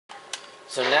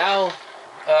So now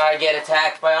I get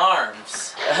attacked by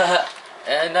arms.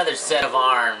 Another set of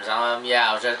arms. Yeah,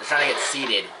 I was just trying to get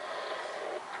seated.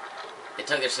 They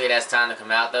took their sweet ass time to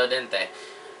come out though, didn't they?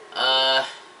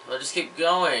 We'll just keep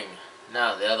going.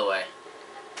 No, the other way.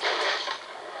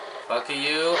 Fuck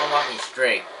you, I'm walking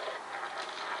straight.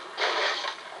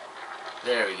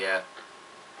 There we go.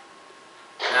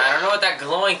 Now, I don't know what that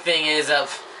glowing thing is up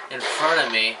in front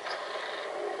of me.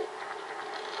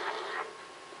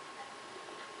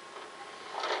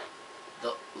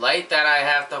 The light that I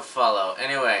have to follow.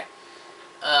 Anyway,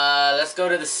 let's go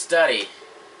to the study.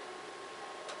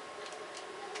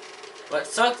 What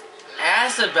sucked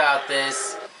ass about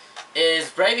this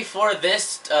is right before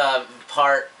this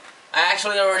part, I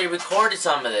actually already recorded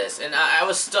some of this, and I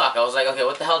was stuck. I was like, okay,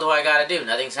 what the hell do I gotta do?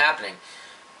 Nothing's happening.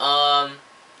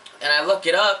 And I look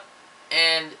it up,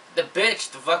 and the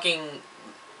bitch, the fucking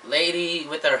lady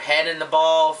with her head in the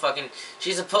ball,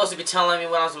 she's supposed to be telling me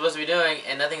what I'm supposed to be doing,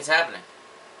 and nothing's happening.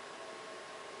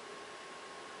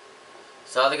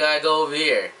 Saw the guy go over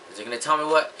here. Is he gonna tell me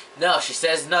what? No, she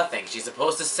says nothing. She's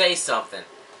supposed to say something.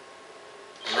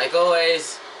 And like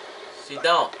always, she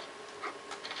don't.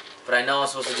 But I know I'm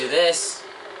supposed to do this.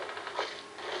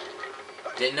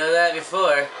 Didn't know that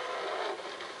before.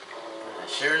 I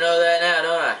sure know that now,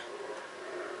 don't I?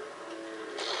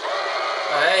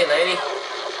 Oh, hey, lady.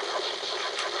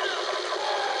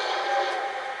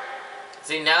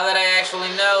 See, now that I actually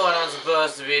know what I'm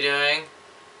supposed to be doing,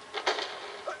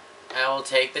 I will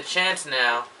take the chance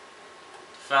now to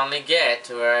finally get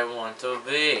to where I want to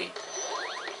be.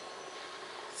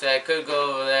 See, I could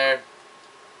go over there,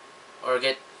 or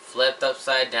get flipped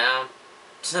upside down.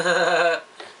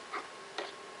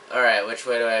 Alright, which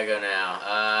way do I go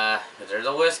now? There's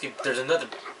a whiskey, there's another...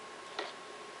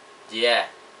 Yeah,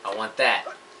 I want that.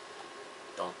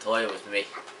 Don't toy with me.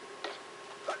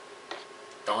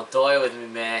 Don't toy with me,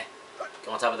 man.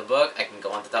 Go on top of the book, I can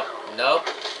go on the top... Nope.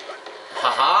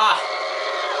 Haha!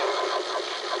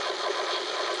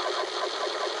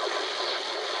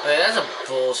 Okay, that's a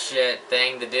bullshit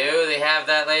thing to do. They have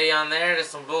that lady on there,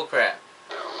 just some bullcrap.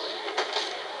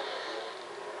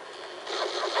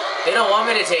 They don't want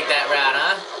me to take that route,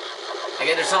 huh? I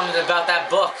guess there's something about that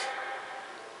book.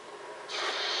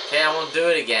 Okay, I won't do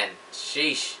it again.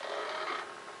 Sheesh.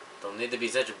 Don't need to be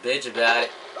such a bitch about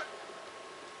it.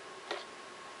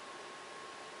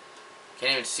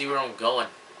 Can't even see where I'm going.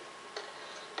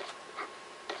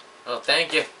 Oh,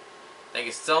 thank you. Thank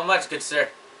you so much, good sir.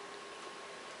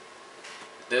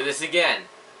 Do this again.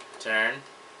 Turn.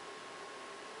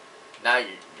 Now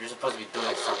you're supposed to be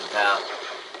doing something, pal.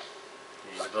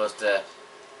 You're supposed to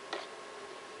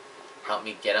help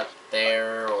me get up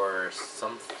there or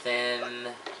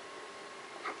something.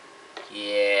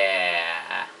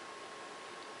 Yeah.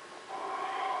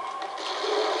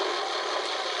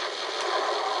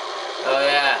 Oh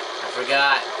yeah, I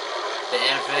forgot. The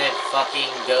infinite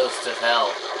fucking ghost of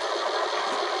hell.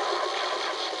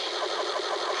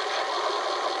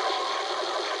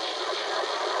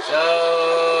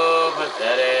 So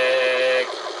pathetic.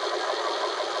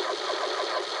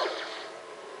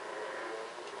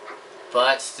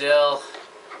 But still,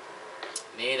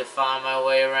 need to find my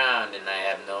way around, and I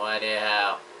have no idea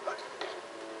how.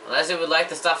 Unless it would like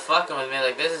to stop fucking with me,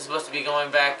 like this is supposed to be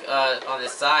going back on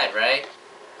this side, right?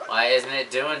 Why isn't it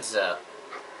doing so?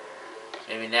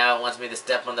 Maybe now it wants me to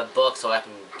step on the book so I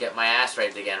can get my ass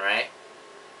raped again, right?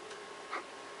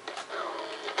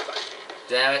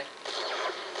 Damn it.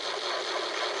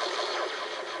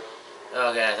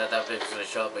 Okay, I thought that bitch was gonna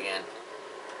show up again.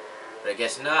 But I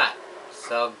guess not. It's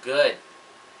all good.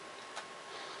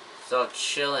 It's all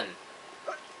chillin'.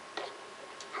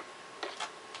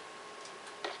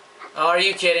 Oh, are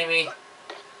you kidding me?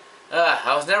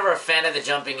 I was never a fan of the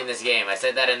jumping in this game. I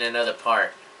said that in another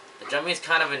part. The jumping is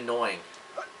kind of annoying.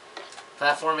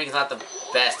 Platforming is not the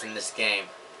best in this game.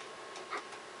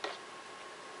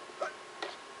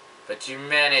 But you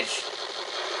manage.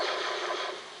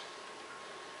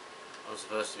 I'm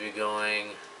supposed to be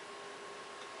going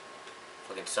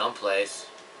fucking someplace.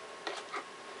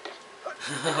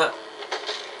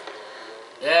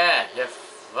 Yeah,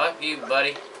 fuck you,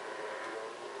 buddy.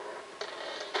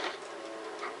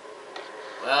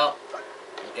 Well,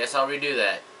 I guess I'll redo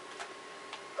that.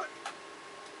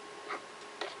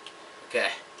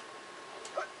 Okay.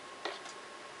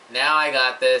 Now I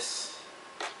got this.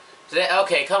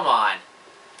 Okay, come on.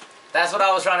 That's what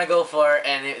I was trying to go for,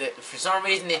 and for some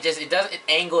reason it doesn't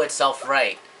angle itself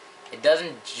right. It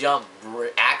doesn't jump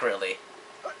accurately.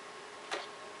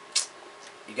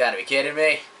 You gotta be kidding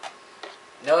me.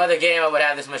 No other game I would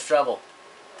have this much trouble.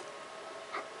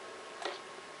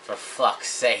 For fuck's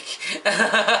sake.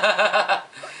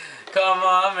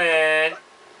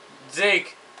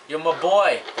 You're my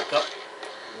boy.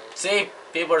 See?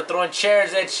 People are throwing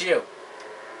chairs at you.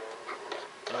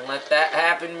 Don't let that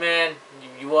happen, man.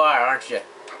 You are, aren't you?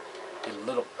 You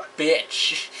little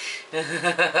bitch.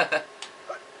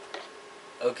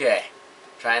 Okay.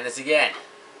 Trying this again.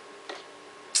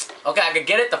 Okay, I could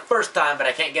get it the first time, but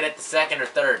I can't get it the second or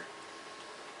third.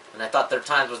 And I thought third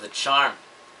times was the charm.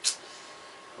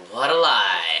 What a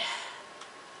lie.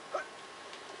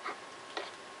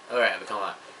 Alright, but come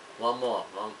on. One more.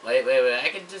 Wait. I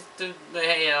can just do...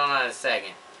 Hang on a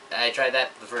second. I tried that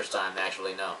the first time,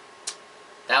 actually, no.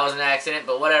 That was an accident,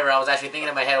 but whatever. I was actually thinking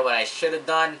in my head what I should have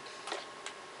done.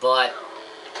 But,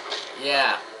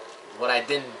 yeah. What I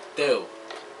didn't do.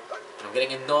 I'm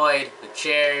getting annoyed. The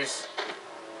chairs.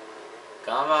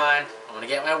 Come on. I'm gonna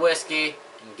get my whiskey.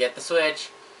 And get the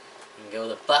switch. And go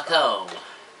the fuck home.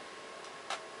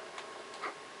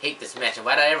 Hate this match, and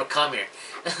why did I ever come here?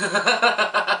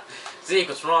 Zeke,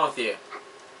 what's wrong with you?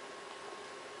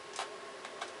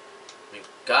 I mean,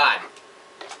 God.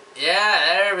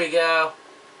 Yeah, there we go.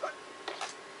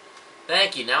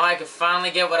 Thank you. Now I can finally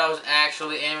get what I was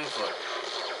actually aiming for.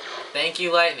 Thank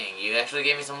you, lightning. You actually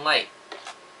gave me some light.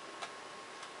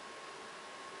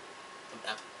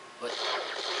 What?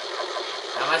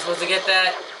 How am I supposed to get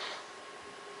that?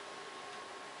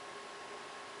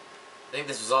 I think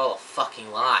this was all a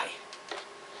fucking lie.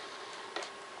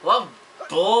 What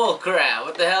bull crap?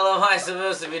 What the hell am I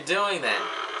supposed to be doing then?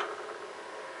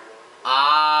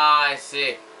 Ah, I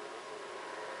see.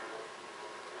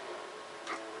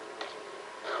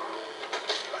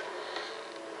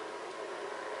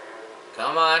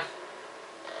 Come on.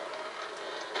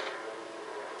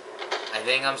 I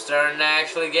think I'm starting to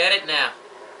actually get it now.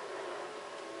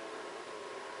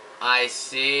 I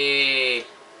see.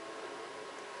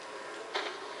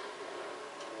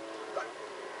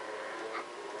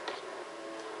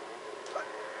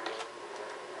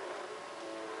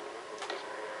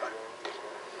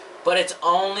 But it's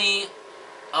only...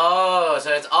 Oh,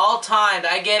 so it's all timed.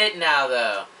 I get it now,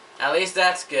 though. At least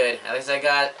that's good. At least I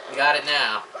got it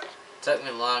now. Took me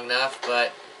long enough,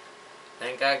 but I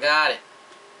think I got it.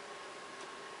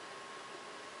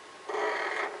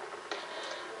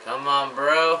 Come on,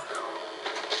 bro.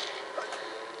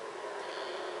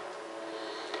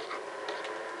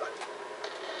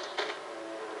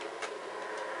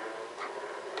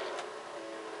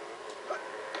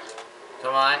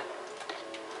 Come on.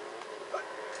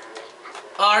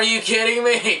 Are you kidding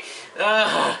me?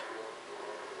 Ugh.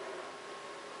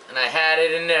 And I had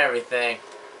it and everything.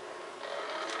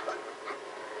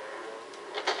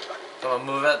 Come on,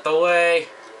 move out the way.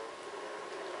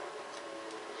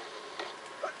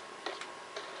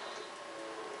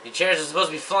 Your chairs are supposed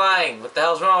to be flying. What the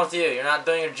hell's wrong with you? You're not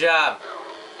doing your job.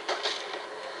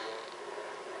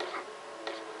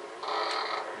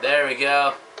 There we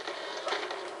go.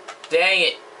 Dang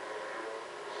it.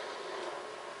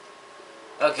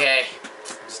 Okay.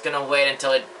 I'm just gonna wait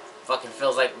until it fucking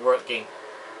feels like working.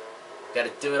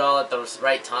 Gotta do it all at the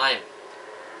right time.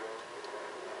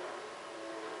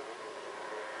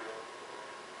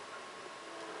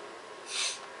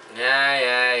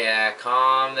 Yeah.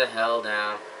 Calm the hell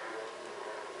down.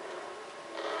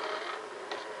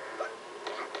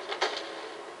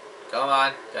 Come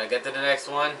on. Gotta get to the next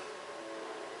one.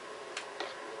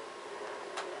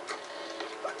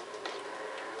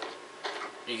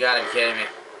 You gotta be kidding me.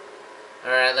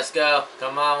 Alright, let's go.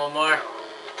 Come on, one more.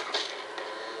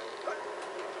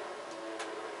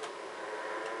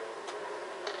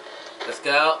 Let's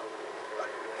go.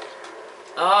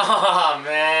 Oh,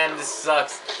 man, this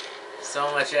sucks.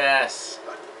 So much ass.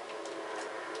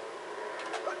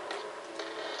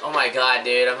 Oh my god,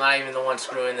 dude. I'm not even the one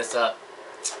screwing this up.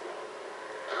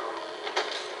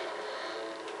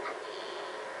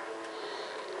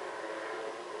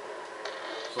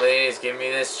 Please, give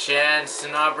me this chance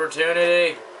and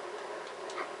opportunity.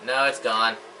 No, it's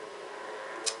gone.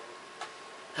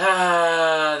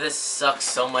 This sucks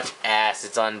so much ass.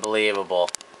 It's unbelievable.